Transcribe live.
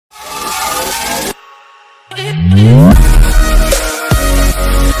Guys,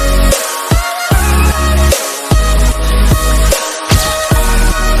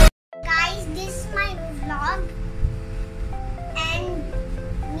 this is my vlog, and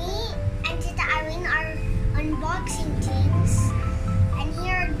me and Tita Irene are unboxing things, and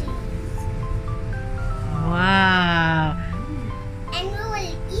here are these. Wow. And we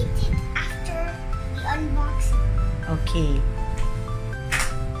will eat it after the unboxing. Okay.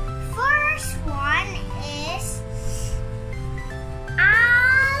 First one is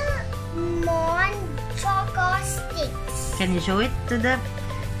almond choco-sticks. Can you show it to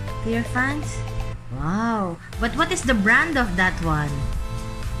your fans? Wow. But what is the brand of that one?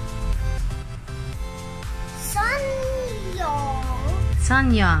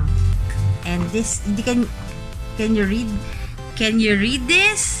 Sunyoung. And this, can you read? Can you read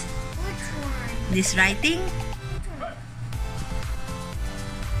this? Which one? This writing?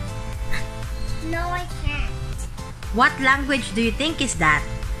 No, I can't. What language do you think is that?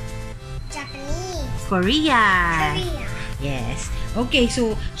 Japanese. Korea. Korea. Yes. Okay,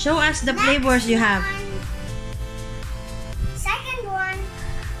 so show us the Next flavors you have. one. Second one,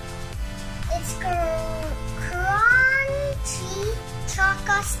 it's crunchy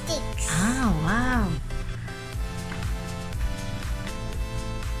choco-sticks. Ah, wow.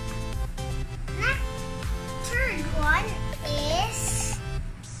 Third one is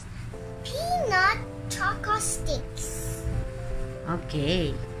peanut choco-sticks.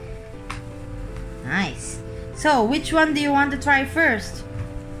 Okay. Nice. So, which one do you want to try first?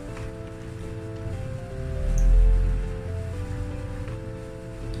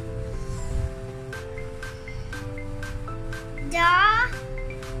 The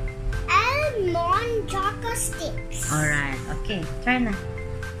almond choco-sticks. Alright, okay. Try na.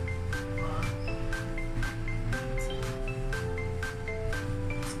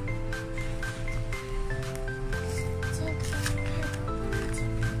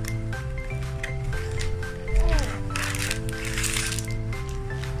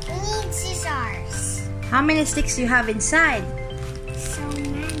 We need scissors. How many sticks do you have inside? So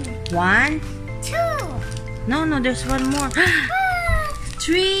many. 1? 2. No, there's one more.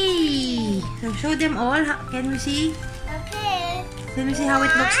 3! So, show them all. Can we see? Okay. Can we see how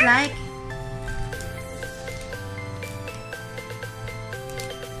it looks like?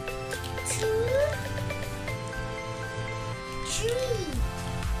 2, 3.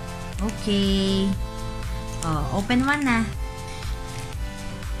 Okay. Oh, open one na.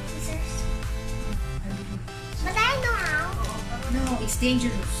 Scissors. But I know how. No, it's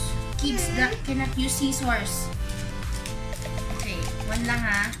dangerous. Kids that cannot use scissors. Okay, one lang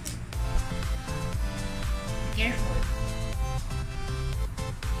ha. Be careful.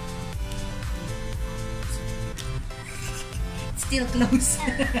 Still close.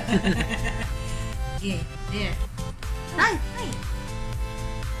 Okay, there. Ay!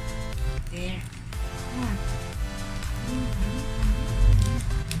 There.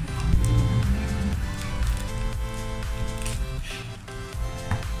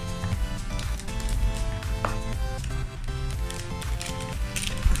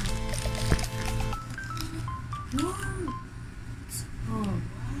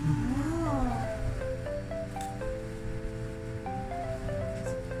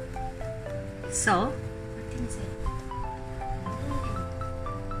 So,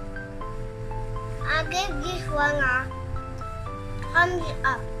 I'll give this one a thumbs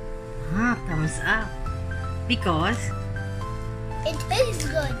up. thumbs up. Because, It tastes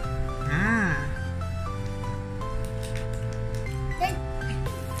good.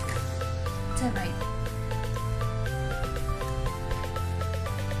 It's alright.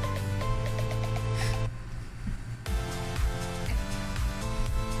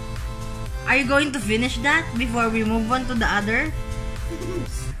 Are you going to finish that before we move on to the other?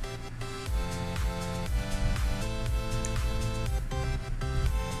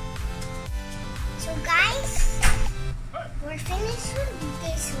 So guys, we're finished with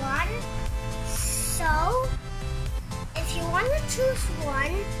this one. So, if you want to choose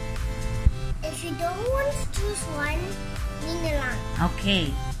one, if you don't want to choose one, yun na lang.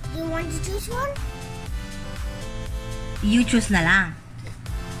 Okay. Do you want to choose one? You choose na lang.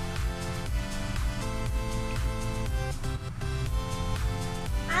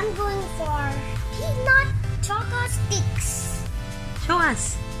 I'm going for peanut choco-sticks. Show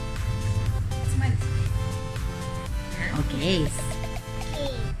us. Smile. Okay.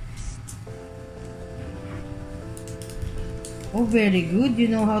 Okay. Oh, very good. You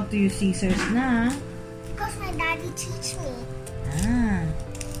know how to use scissors na. Because my daddy teach me. Ah.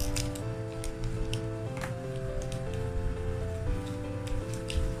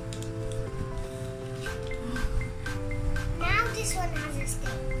 this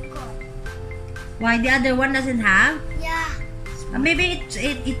thing. Go. Why the other one doesn't have? Yeah. Maybe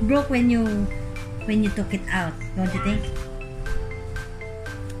it broke when you took it out. Don't you think?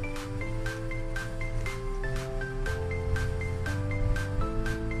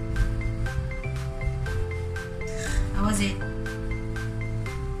 How was it?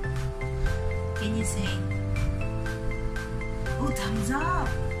 Can you say? Oh, thumbs up.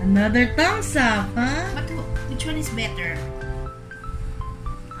 Another thumbs up, huh? But which one is better?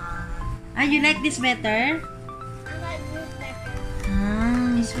 You like this better? I like this better.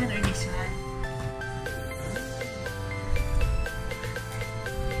 This one or this one?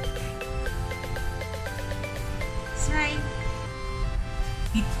 Smile.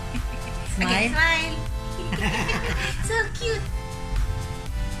 Smile. Okay, smile. So cute.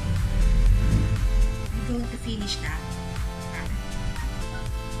 I'm going to finish that.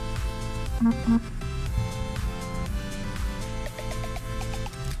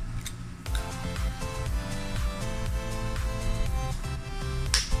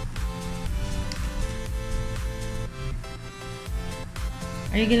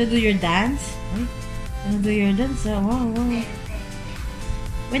 Are you gonna do your dance? Gonna do your dance? Oh, wow, wow.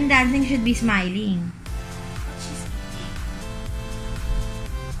 When dancing, should be smiling. She's eating.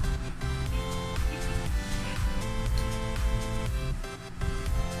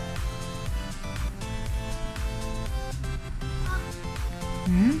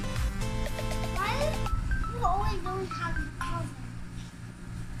 Hmm? Why you always don't have a cover?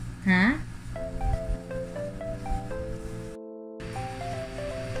 Huh?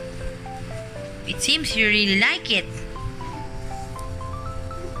 It seems you really like it.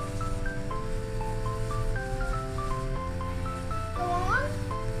 Go on.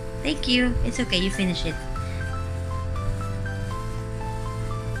 Thank you. It's okay. You finish it.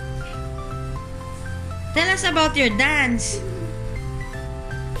 Tell us about your dance.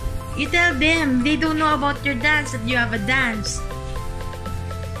 You tell them. They don't know about your dance, that you have a dance.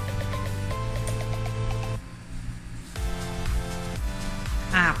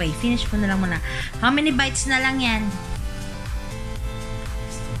 Okay. Finish mo na lang muna. How many bites na lang yan?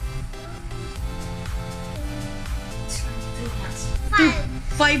 Too much.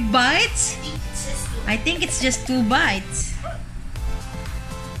 5 bites? I think it's just two. I think it's just 2 bites.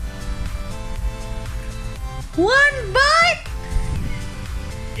 1 bite?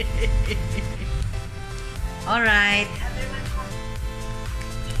 Alright. The other one has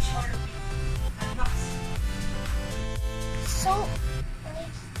each one unbox. So,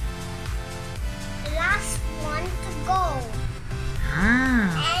 the last one to go. Ah.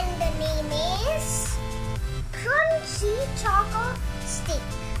 And the name is Crunchy Choco-stick.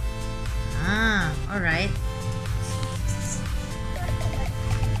 Ah. Alright.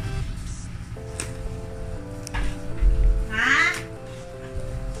 Huh?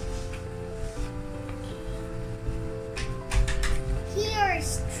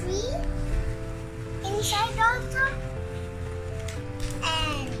 Here's 3 inside also.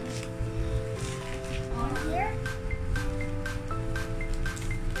 And on here.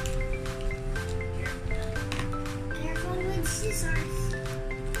 Careful with scissors.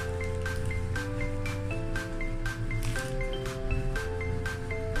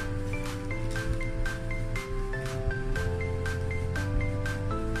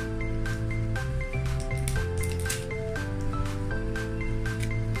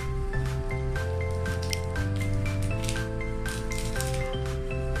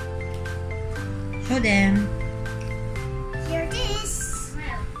 Show them. Here it is.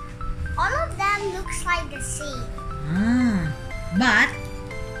 All of them looks like the same. Ah. But,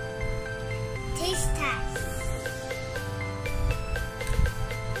 Taste test.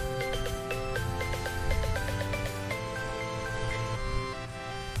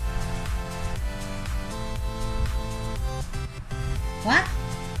 what?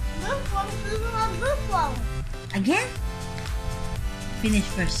 Look one. Again? Finish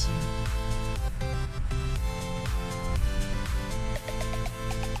first.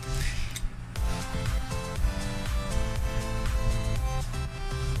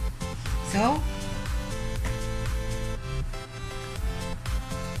 So,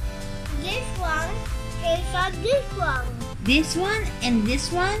 This one tastes like this one. this one and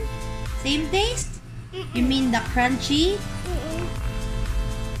this one, same taste? You mean the crunchy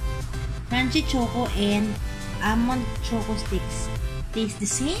choco and almond choco sticks taste the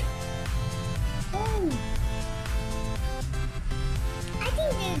same? Oh. I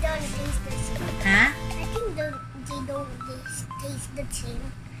think they don't taste the same. Huh? I think they don't taste the same.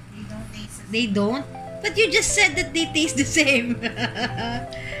 They don't taste it. They don't? But you just said that they taste the same.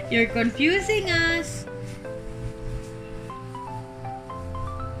 You're confusing us.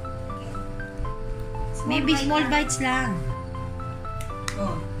 Maybe bite small lang. bites lang.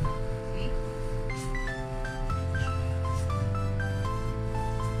 Oh. Okay.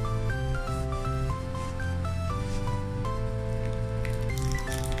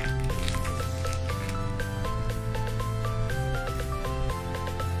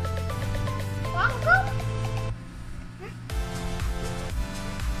 Bongo?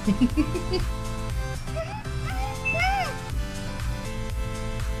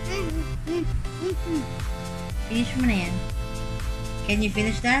 Finish mo na yan. Can you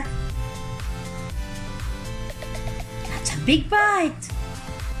finish that? That's a big bite!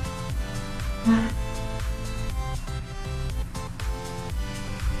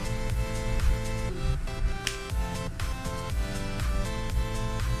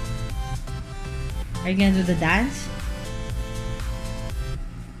 Are you gonna do the dance?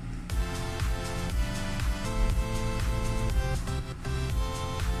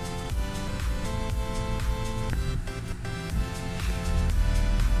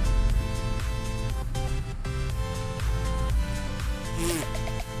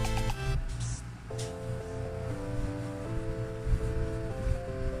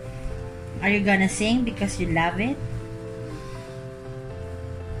 Are you gonna sing because you love it?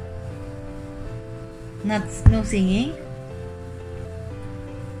 No singing?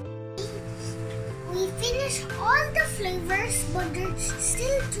 We finished all the flavors, but there's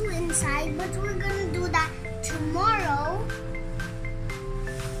still 2 inside, but we're gonna do that tomorrow.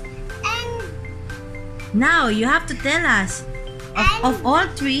 And Now, you have to tell us. Of all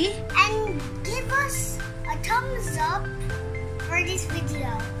 3, and give us a thumbs up for this video.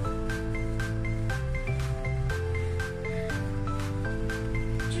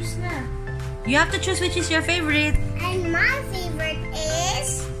 Choose na. you have to choose which is your favorite. And my favorite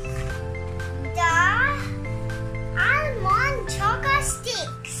is the almond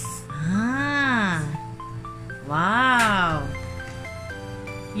Choco-sticks. Ah. Wow.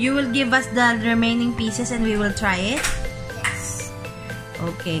 You will give us the remaining pieces and we will try it? Yes.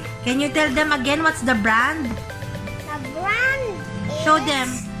 Okay. Can you tell them again what's the brand? The brand is Show them.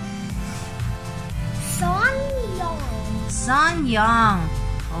 Sunyoung. Sunyoung.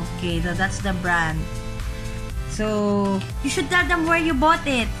 Okay, so that's the brand. So, you should tell them where you bought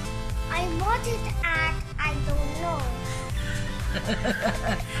it. I bought it at, I don't know,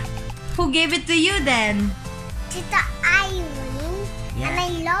 Who gave it to you then? Tita Irene, Yeah. and I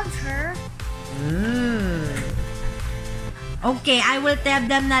love her. Okay, I will tell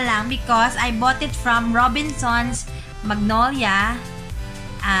them na lang because I bought it from Robinson's Magnolia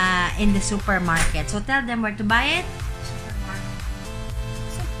in the supermarket. So tell them where to buy it.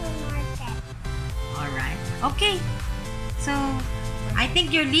 Supermarket. Alright. Okay. So, I think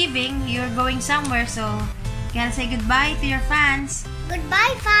you're leaving. You're going somewhere. So, can I say goodbye to your fans?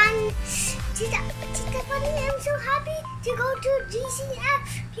 Goodbye, fans. Tita Bunny, I'm so happy to go to GCF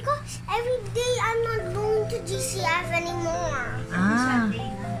because every day I'm not going to GCF anymore. Ah.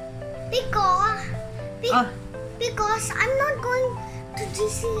 Because I'm not going to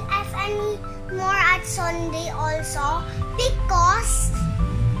GCF anymore at Sunday also because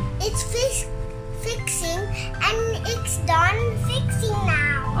it's fixing and it's done fixing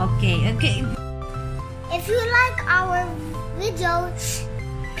now. Okay. If you like our video,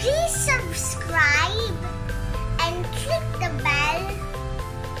 please subscribe and click the bell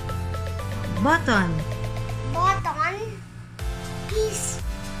Button. Please,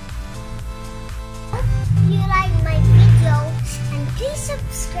 if you like my video, and please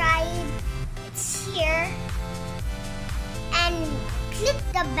subscribe. It's here. And click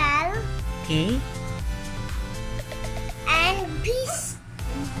the bell. Okay. And peace.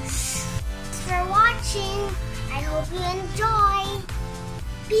 Thanks for watching. I hope you enjoy.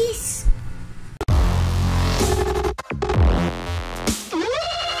 Peace.